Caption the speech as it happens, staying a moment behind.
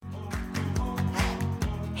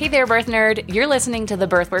Hey there, birth nerd. You're listening to the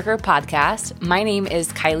Birth Worker podcast. My name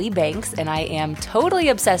is Kylie Banks, and I am totally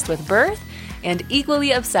obsessed with birth and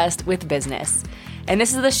equally obsessed with business. And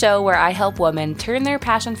this is the show where I help women turn their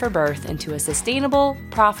passion for birth into a sustainable,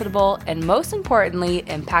 profitable, and most importantly,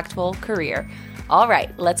 impactful career. All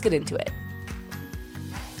right, let's get into it.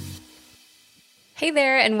 Hey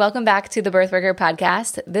there, and welcome back to the Birth Worker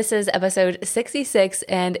podcast. This is episode 66,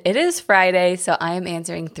 and it is Friday, so I am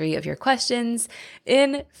answering 3 of your questions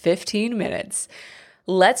in 15 minutes.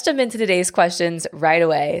 Let's jump into today's questions right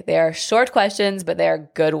away. They are short questions, but they are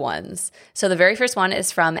good ones. So the very first one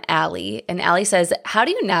is from Allie, and Allie says, how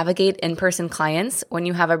do you navigate in-person clients when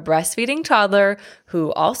you have a breastfeeding toddler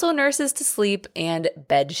who also nurses to sleep and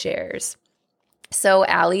bed shares? So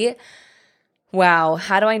Allie, wow,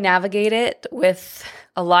 how do I navigate it with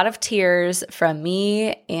a lot of tears from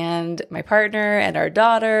me and my partner and our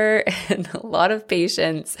daughter and a lot of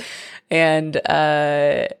patience and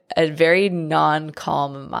a very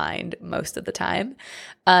non-calm mind most of the time?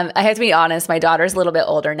 I have to be honest, my daughter's a little bit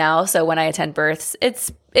older now, so when I attend births,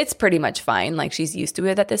 it's pretty much fine. Like, she's used to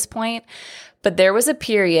it at this point. But there was a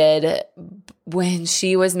period when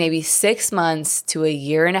she was maybe 6 months to a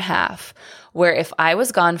year and a half where if I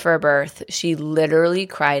was gone for a birth, she literally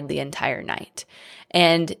cried the entire night.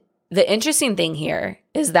 And the interesting thing here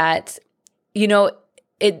is that,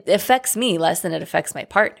 it affects me less than it affects my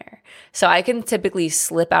partner. So I can typically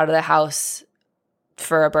slip out of the house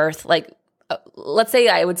for a birth. Like, let's say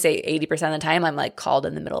I would say 80% of the time I'm like called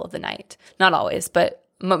in the middle of the night. Not always, but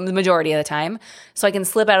the majority of the time. So I can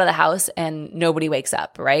slip out of the house and nobody wakes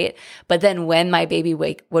up, right? But then when my baby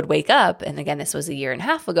would wake up, and again, this was a year and a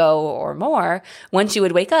half ago or more, when she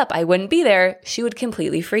would wake up, I wouldn't be there. She would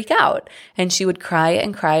completely freak out and she would cry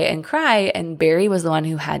and cry and cry. And Barry was the one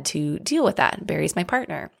who had to deal with that. Barry's my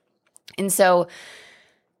partner. And so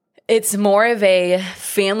it's more of a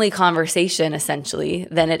family conversation essentially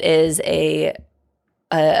than it is a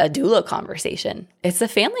doula conversation. It's a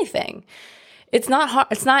family thing. It's not hard.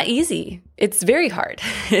 It's not easy. It's very hard.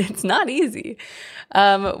 It's not easy.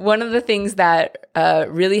 One of the things that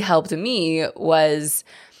really helped me was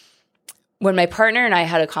when my partner and I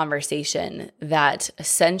had a conversation that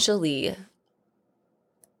essentially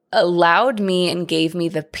allowed me and gave me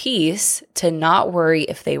the peace to not worry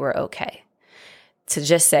if they were okay. To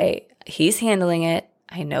just say, he's handling it.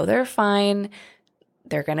 I know they're fine.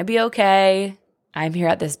 They're going to be okay. I'm here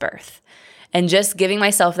at this birth. And just giving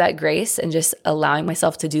myself that grace and just allowing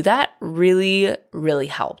myself to do that really, really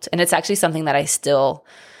helped. And it's actually something that I still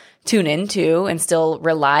tune into and still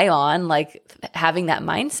rely on, like having that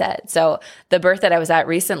mindset. So the birth that I was at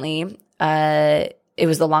recently, it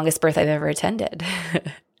was the longest birth I've ever attended.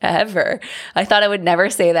 Ever. I thought I would never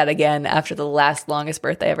say that again after the last longest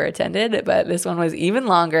birth I ever attended, but this one was even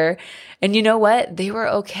longer. And you know what? They were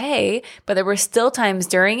okay, but there were still times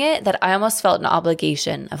during it that I almost felt an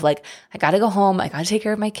obligation of like, I got to go home. I got to take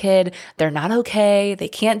care of my kid. They're not okay. They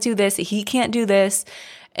can't do this. He can't do this.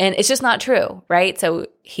 And it's just not true, right? So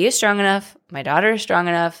he is strong enough. My daughter is strong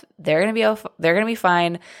enough. They're going to be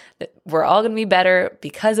fine. We're all going to be better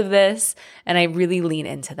because of this. And I really lean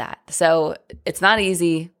into that. So it's not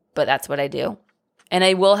easy, but that's what I do. And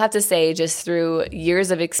I will have to say, just through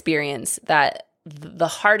years of experience, that the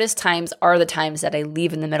hardest times are the times that I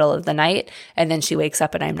leave in the middle of the night and then she wakes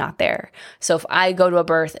up and I'm not there. So if I go to a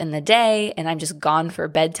birth in the day and I'm just gone for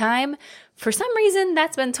bedtime, for some reason,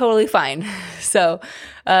 that's been totally fine. So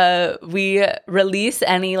we release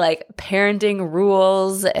any like parenting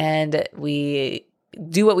rules and we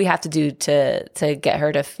do what we have to do to get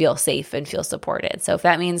her to feel safe and feel supported. So if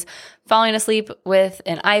that means falling asleep with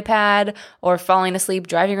an iPad or falling asleep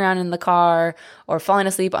driving around in the car or falling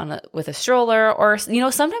asleep with a stroller or,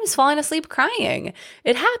 sometimes falling asleep crying,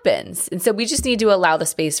 it happens. And so we just need to allow the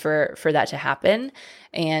space for that to happen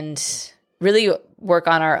and really work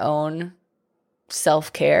on our own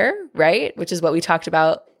self-care, right? Which is what we talked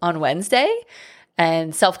about on Wednesday.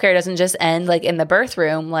 And self-care doesn't just end like in the birth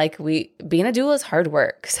room. Like being a doula is hard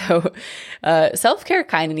work. So self-care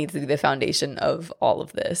kind of needs to be the foundation of all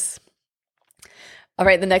of this. All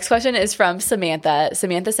right, the next question is from Samantha.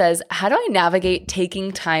 Samantha says, how do I navigate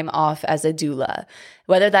taking time off as a doula?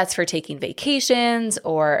 Whether that's for taking vacations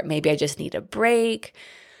or maybe I just need a break.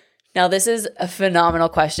 Now, this is a phenomenal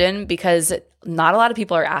question because not a lot of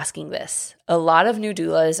people are asking this. A lot of new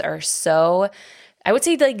doulas are so, I would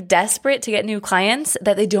say, like desperate to get new clients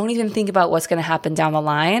that they don't even think about what's going to happen down the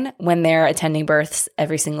line when they're attending births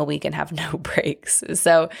every single week and have no breaks.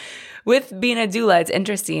 So with being a doula, it's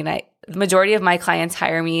interesting. The majority of my clients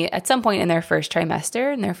hire me at some point in their first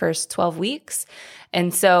trimester, in their first 12 weeks.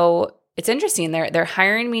 And so it's interesting. They're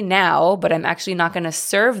hiring me now, but I'm actually not going to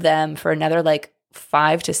serve them for another like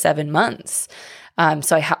 5 to 7 months.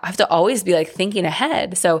 So I have to always be like thinking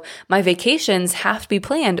ahead. So my vacations have to be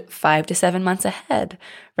planned 5 to 7 months ahead,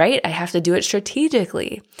 right? I have to do it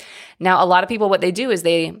strategically. Now, a lot of people, what they do is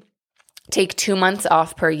they take 2 months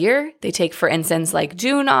off per year. They take, for instance, like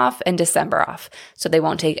June off and December off. So they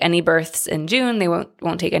won't take any births in June. They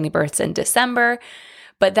won't take any births in December.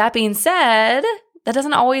 But that being said, that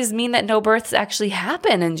doesn't always mean that no births actually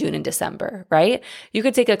happen in June and December, right? You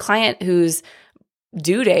could take a client whose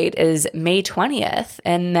due date is May 20th,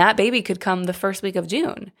 and that baby could come the first week of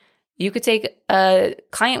June. You could take a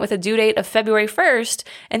client with a due date of February 1st,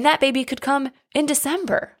 and that baby could come in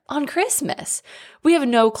December on Christmas. We have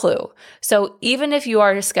no clue. So even if you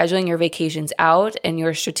are scheduling your vacations out and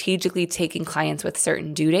you're strategically taking clients with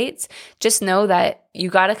certain due dates, just know that you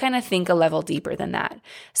got to kind of think a level deeper than that.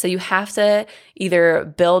 So you have to either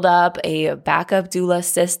build up a backup doula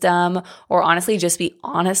system, or honestly just be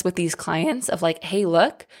honest with these clients of like, hey,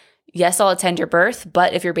 look, yes, I'll attend your birth,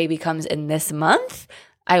 but if your baby comes in this month,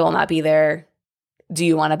 I will not be there. Do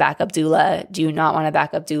you want a backup doula? Do you not want a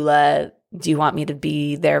backup doula? Do you want me to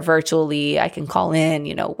be there virtually? I can call in,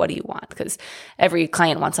 what do you want? Because every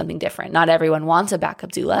client wants something different. Not everyone wants a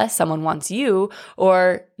backup doula. Someone wants you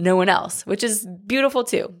or no one else, which is beautiful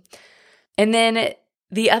too. And then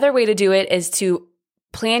the other way to do it is to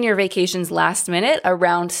plan your vacations last minute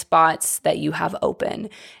around spots that you have open.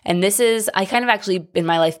 And this is, I kind of actually in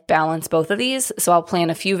my life balance both of these. So I'll plan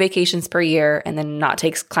a few vacations per year and then not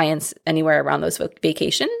take clients anywhere around those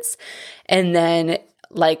vacations. And then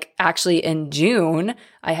like actually in June,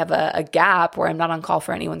 I have a gap where I'm not on call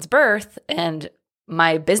for anyone's birth. And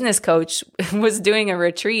my business coach is doing a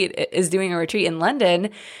retreat in London.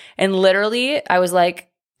 And literally I was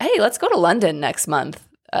like, hey, let's go to London next month.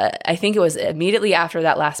 I think it was immediately after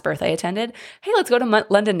that last birth I attended. Hey, let's go to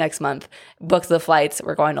London next month. Booked the flights.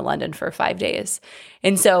 We're going to London for 5 days.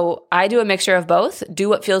 And so I do a mixture of both. Do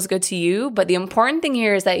what feels good to you. But the important thing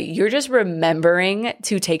here is that you're just remembering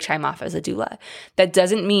to take time off as a doula. That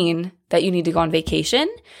doesn't mean that you need to go on vacation.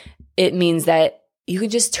 It means that you can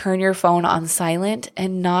just turn your phone on silent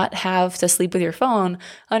and not have to sleep with your phone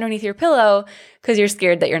underneath your pillow because you're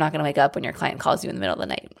scared that you're not going to wake up when your client calls you in the middle of the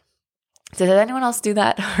night. So does anyone else do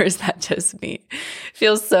that, or is that just me?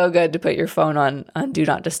 Feels so good to put your phone on Do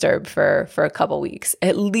Not Disturb for a couple weeks,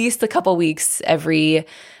 at least a couple weeks every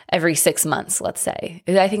 6 months, let's say.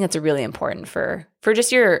 I think that's really important for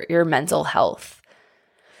just your mental health.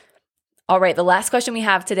 All right, the last question we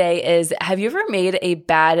have today is, have you ever made a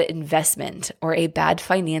bad investment or a bad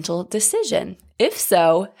financial decision? If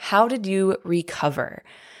so, how did you recover?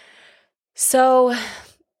 So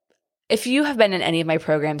if you have been in any of my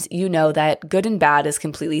programs, you know that good and bad is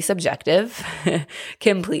completely subjective,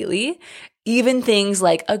 completely. Even things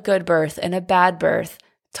like a good birth and a bad birth,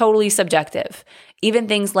 totally subjective. Even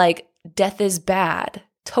things like death is bad,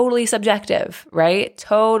 totally subjective, right?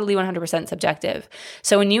 Totally 100% subjective.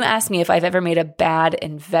 So when you ask me if I've ever made a bad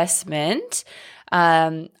investment,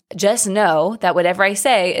 just know that whatever I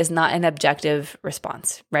say is not an objective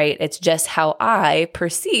response, right? It's just how I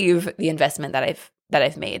perceive the investment that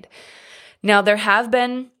I've made. Now, there have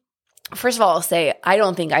been, first of all, I'll say, I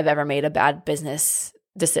don't think I've ever made a bad business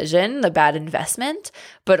decision, the bad investment,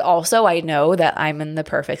 but also I know that I'm in the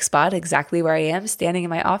perfect spot, exactly where I am, standing in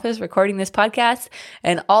my office, recording this podcast,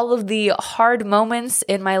 and all of the hard moments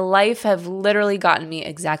in my life have literally gotten me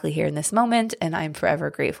exactly here in this moment, and I'm forever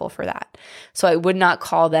grateful for that. So I would not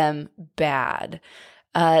call them bad.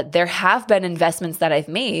 There have been investments that I've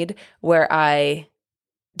made where I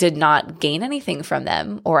did not gain anything from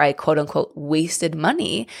them, or I quote unquote wasted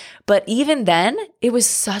money. But even then, it was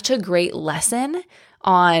such a great lesson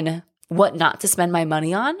on what not to spend my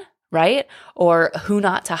money on, right? Or who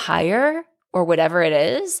not to hire, or whatever it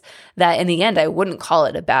is, that in the end, I wouldn't call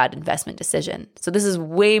it a bad investment decision. So this is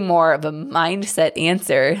way more of a mindset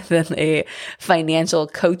answer than a financial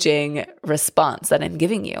coaching response that I'm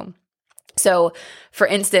giving you. So for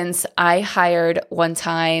instance, I hired one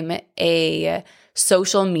time a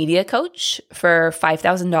social media coach for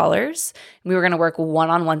 $5,000. We were going to work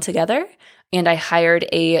one-on-one together, and I hired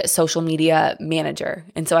a social media manager.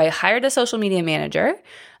 And so I hired a social media manager.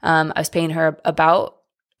 I was paying her about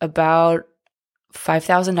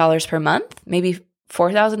 $5,000 per month, maybe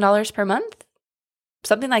 $4,000 per month,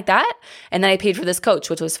 something like that. And then I paid for this coach,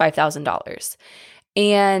 which was $5,000.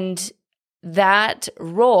 And that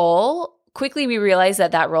role, quickly we realized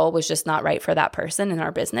that role was just not right for that person in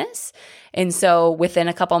our business. And so within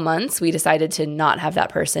a couple months, we decided to not have that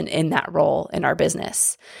person in that role in our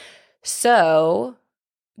business. So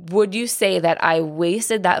Would you say that I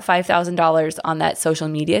wasted that $5,000 on that social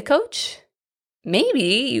media coach?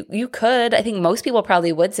 Maybe you could. I think most people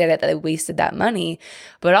probably would say that they wasted that money.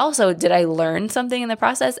 But also, did I learn something in the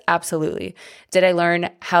process? Absolutely. Did I learn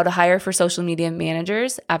how to hire for social media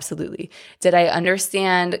managers? Absolutely. Did I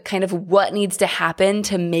understand kind of what needs to happen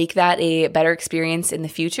to make that a better experience in the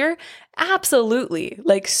future? Absolutely.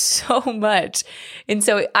 Like so much. And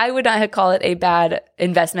so I would not call it a bad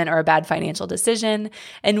investment or a bad financial decision.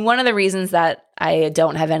 And one of the reasons that I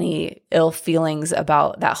don't have any ill feelings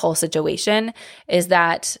about that whole situation is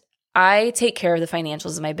that I take care of the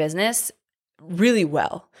financials of my business really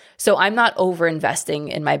well. So I'm not over investing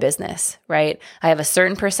in my business, right? I have a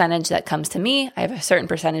certain percentage that comes to me. I have a certain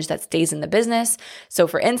percentage that stays in the business. So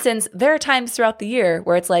for instance, there are times throughout the year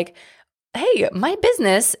where it's like, hey, my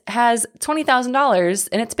business has $20,000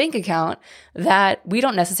 in its bank account that we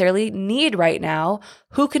don't necessarily need right now.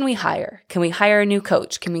 Who can we hire? Can we hire a new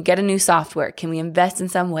coach? Can we get a new software? Can we invest in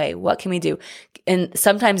some way? What can we do? And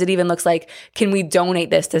sometimes it even looks like, can we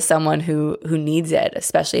donate this to someone who needs it,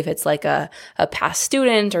 especially if it's like a past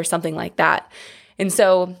student or something like that. And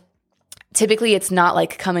so typically it's not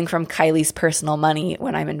like coming from Kylie's personal money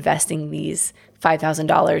when I'm investing these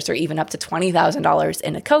 $5,000 or even up to $20,000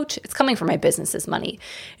 in a coach. It's coming from my business's money.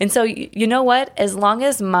 And so you know what? As long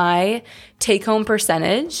as my take-home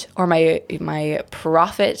percentage or my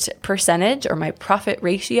profit percentage or my profit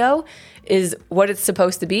ratio is what it's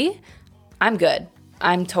supposed to be, I'm good.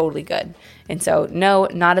 I'm totally good. And so no,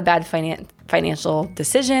 not a bad financial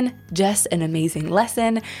decision, just an amazing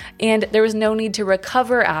lesson. And there was no need to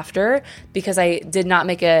recover after because I did not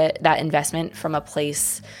make that investment from a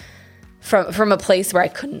place from a place where I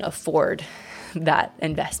couldn't afford that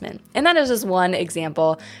investment. And that is just one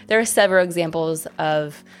example. There are several examples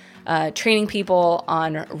of training people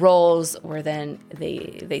on roles where then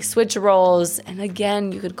they switch roles. And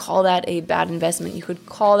again, you could call that a bad investment. You could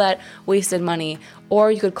call that wasted money,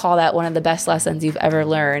 or you could call that one of the best lessons you've ever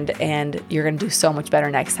learned. And you're going to do so much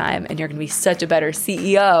better next time. And you're going to be such a better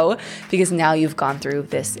CEO because now you've gone through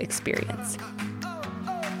this experience.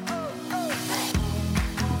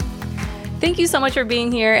 Thank you so much for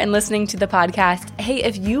being here and listening to the podcast. Hey,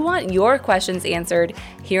 if you want your questions answered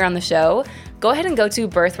here on the show, go ahead and go to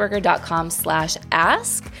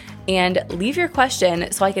birthworker.com/ask and leave your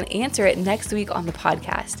question so I can answer it next week on the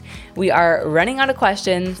podcast. We are running out of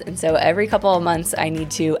questions, and so every couple of months I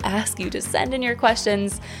need to ask you to send in your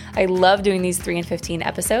questions. I love doing these 3 and 15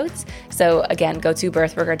 episodes. So again, go to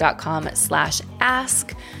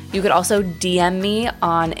birthworker.com/ask. You could also DM me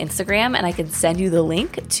on Instagram and I can send you the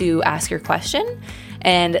link to ask your question.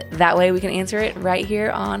 And that way we can answer it right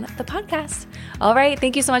here on the podcast. All right.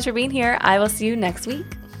 Thank you so much for being here. I will see you next week.